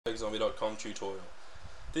milkshakezombie.com tutorial.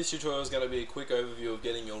 This tutorial is going to be a quick overview of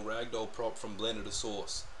getting your Ragdoll prop from Blender to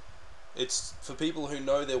source. It's for people who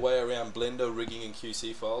know their way around Blender, rigging and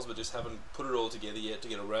QC files but just haven't put it all together yet to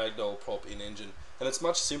get a Ragdoll prop in engine, and it's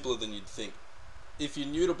much simpler than you'd think. If you're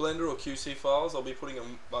new to Blender or QC files, I'll be putting a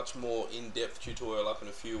much more in-depth tutorial up in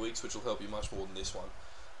a few weeks which will help you much more than this one.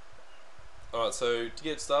 Alright, so to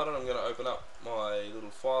get started I'm going to open up my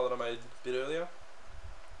little file that I made a bit earlier.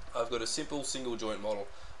 I've got a simple single joint model.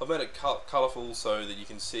 I've made it colourful so that you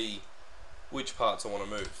can see which parts I want to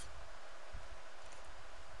move.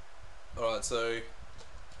 Alright, so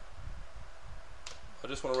I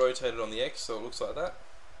just want to rotate it on the X so it looks like that.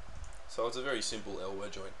 So it's a very simple elbow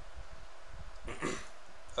joint.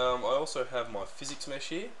 I also have my physics mesh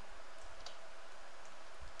here.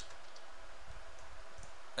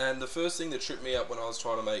 And the first thing that tripped me up when I was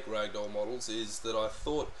trying to make Ragdoll models is that I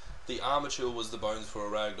thought the armature was the bones for a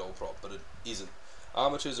Ragdoll prop, but it isn't.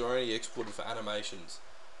 Armatures are only exported for animations.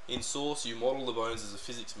 In Source, you model the bones as a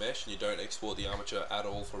physics mesh and you don't export the armature at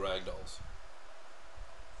all for Ragdolls.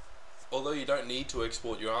 Although you don't need to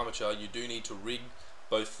export your armature, you do need to rig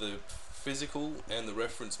both the physical and the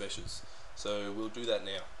reference meshes. So we'll do that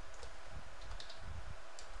now.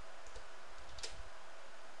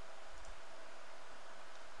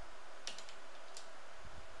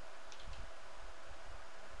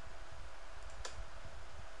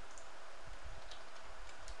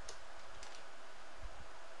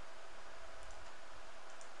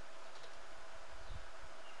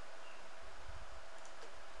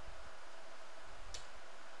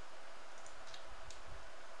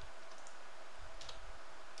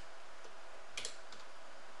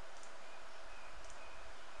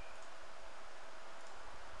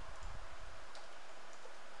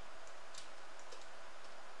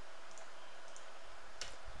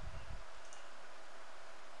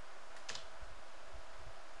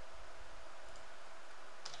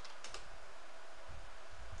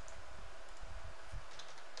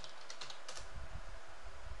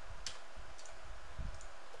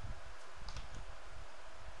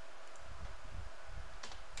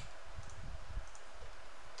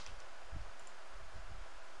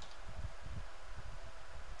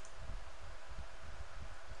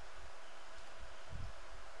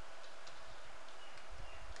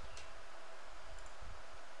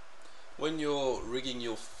 When you're rigging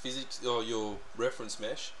your physics or your reference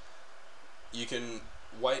mesh, you can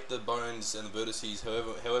weight the bones and the vertices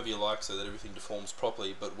however you like so that everything deforms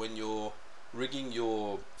properly. But when you're rigging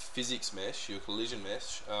your physics mesh, your collision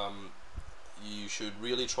mesh, you should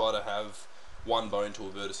really try to have one bone to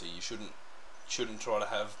a vertex. You shouldn't try to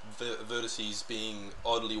have vertices being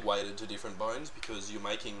oddly weighted to different bones, because you're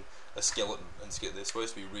making a skeleton and they're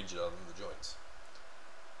supposed to be rigid other than the joints.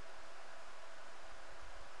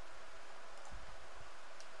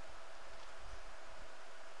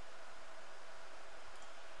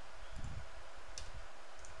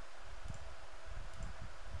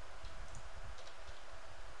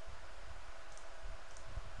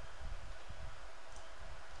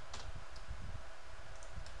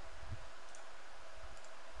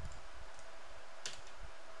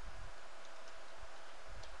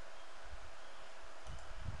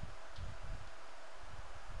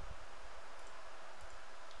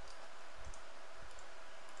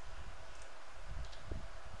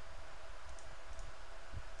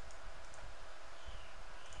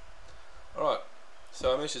 Alright,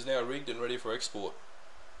 so our mesh is now rigged and ready for export.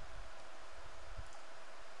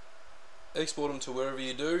 Export them to wherever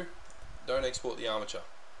you do, don't export the armature.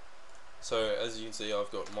 So as you can see, I've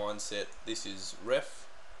got mine set. This is ref,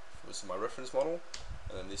 this is my reference model,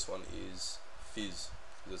 and then this one is phys,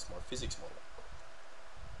 because it's my physics model.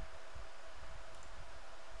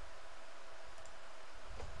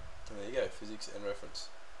 And there you go, physics and reference.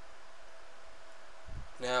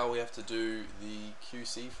 Now we have to do the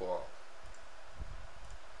QC file.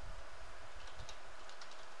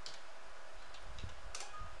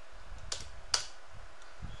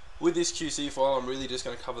 With this QC file, I'm really just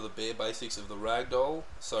going to cover the bare basics of the Ragdoll,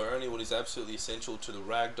 so only what is absolutely essential to the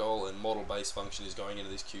Ragdoll and model base function is going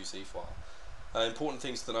into this QC file. Important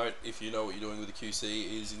things to note if you know what you're doing with the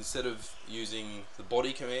QC is, instead of using the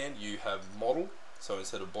body command, you have model. So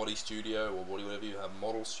instead of body studio or body whatever, you have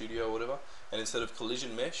model studio or whatever, and instead of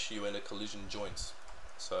collision mesh, you enter collision joints.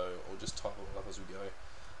 So I'll just type it up as we go.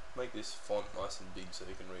 Make this font nice and big so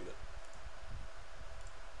you can read it.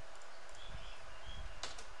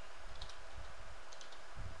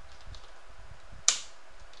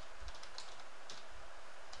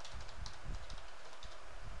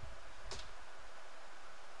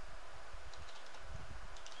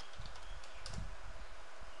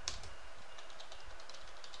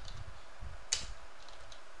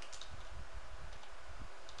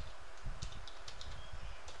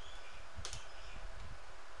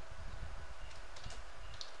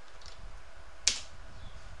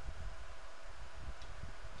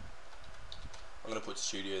 I'm going to put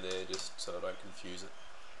studio there just so I don't confuse it.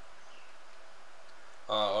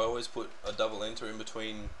 I always put a double enter in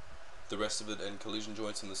between the rest of it and collision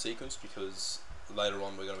joints in the sequence, because later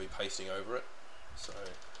on we're going to be pasting over it. So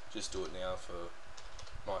just do it now for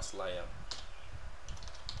nice layout.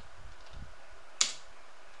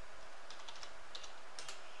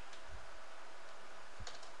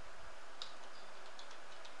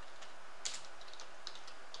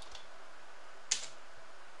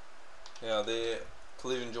 Now there,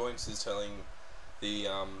 collision joints is telling the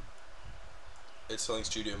it's telling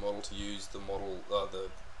Studio Model to use the model the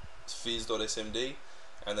fizz.smd,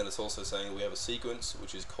 and then it's also saying we have a sequence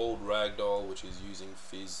which is called Ragdoll, which is using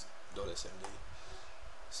fizz.smd.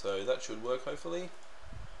 So that should work hopefully.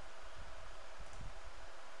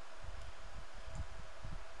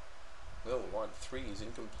 Well, line 3 is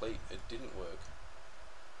incomplete. It didn't work.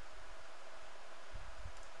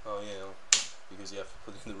 Oh yeah, because you have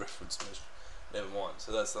to put in the reference mesh. Never mind.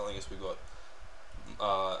 So that's telling us we got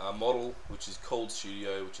a model which is called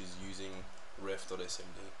Studio, which is using ref.smd.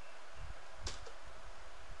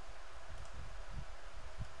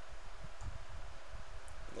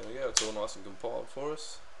 There we go. It's all nice and compiled for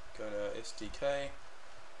us. Go to our SDK.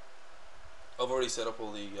 I've already set up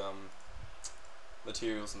all the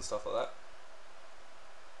materials and stuff like that.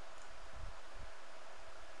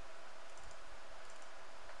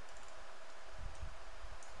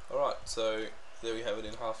 Alright, so there we have it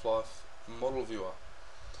in Half-Life Model Viewer.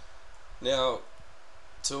 Now,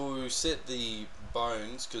 to set the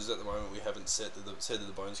bones, because at the moment we haven't said that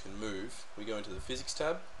the bones can move, we go into the Physics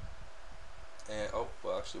tab, and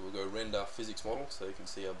well actually we'll go Render Physics Model so you can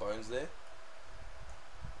see our bones there.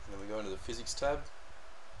 And then we go into the Physics tab,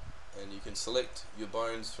 and you can select your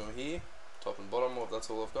bones from here, top and bottom, or if that's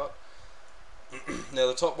all I've got. Now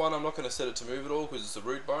the top one, I'm not going to set it to move at all because it's a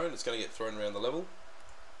root bone, it's going to get thrown around the level.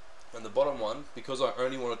 And the bottom one, because I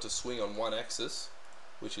only want it to swing on one axis,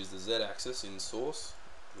 which is the Z axis in source,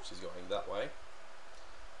 which is going that way.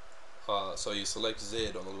 So you select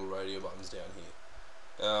Z on the little radio buttons down here.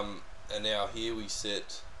 And now here we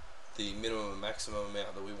set the minimum and maximum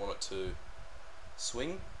amount that we want it to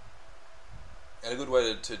swing. And a good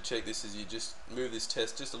way to check this is you just move this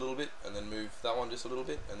test just a little bit, and then move that one just a little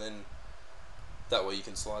bit, and then that way you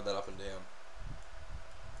can slide that up and down.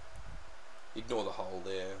 Ignore the hole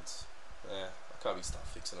there, I can't be stuck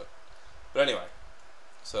fixing it. But anyway,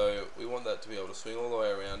 so we want that to be able to swing all the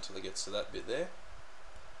way around till it gets to that bit there.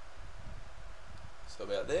 So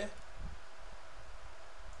about there.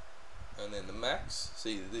 And then the max,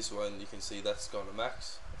 see this one, you can see that's gone to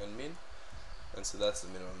max and min, and so that's the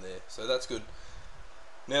minimum there. So that's good.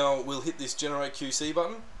 Now we'll hit this generate QC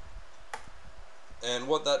button, and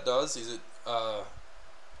what that does is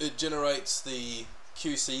it generates the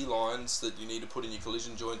QC lines that you need to put in your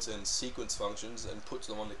collision joints and sequence functions and puts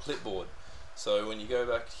them on the clipboard. So when you go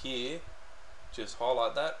back here, just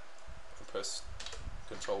highlight that and press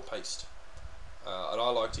Control Paste. And I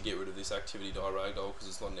like to get rid of this activity die ragdoll because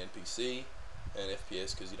it's not an NPC, and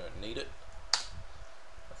FPS because you don't need it.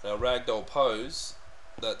 Now ragdoll pose,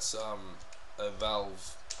 that's a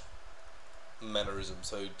Valve mannerism,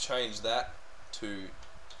 so change that to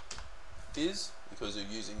fizz because you're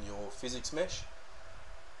using your physics mesh.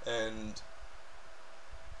 And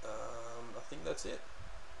I think that's it.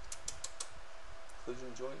 Collision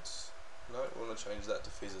joints, no, we want to change that to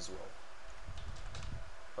fizz as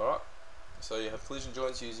well. Alright, so you have collision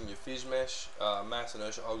joints using your fizz mesh, mass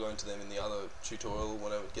inertia, I'll go into them in the other tutorial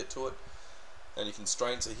when I get to it. And your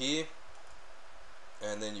constraints are here,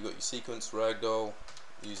 and then you've got your sequence ragdoll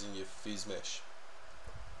using your fizz mesh.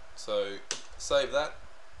 So save that,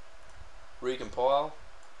 recompile,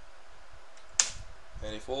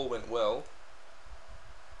 and if all went well,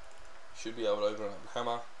 you should be able to open up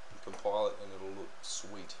Hammer and compile it, and it'll look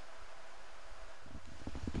sweet.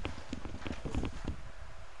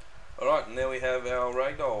 Alright, and there we have our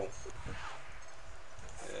ragdoll.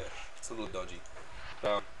 Yeah, it's a little dodgy.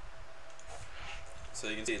 So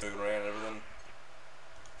you can see it's moving around and everything.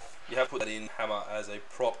 You have to put that in Hammer as a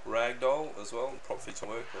prop ragdoll as well. Prop fix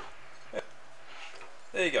won't work, but yeah.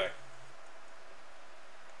 There you go.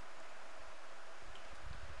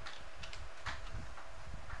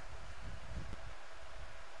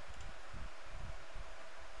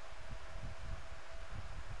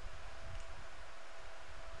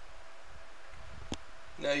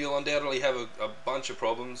 Now you'll undoubtedly have a bunch of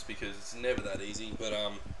problems because it's never that easy, but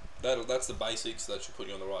that's the basics. That should put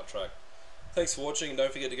you on the right track. Thanks for watching, and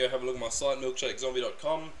don't forget to go have a look at my site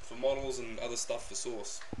milkshakezombie.com for models and other stuff for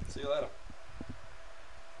Source. See you later.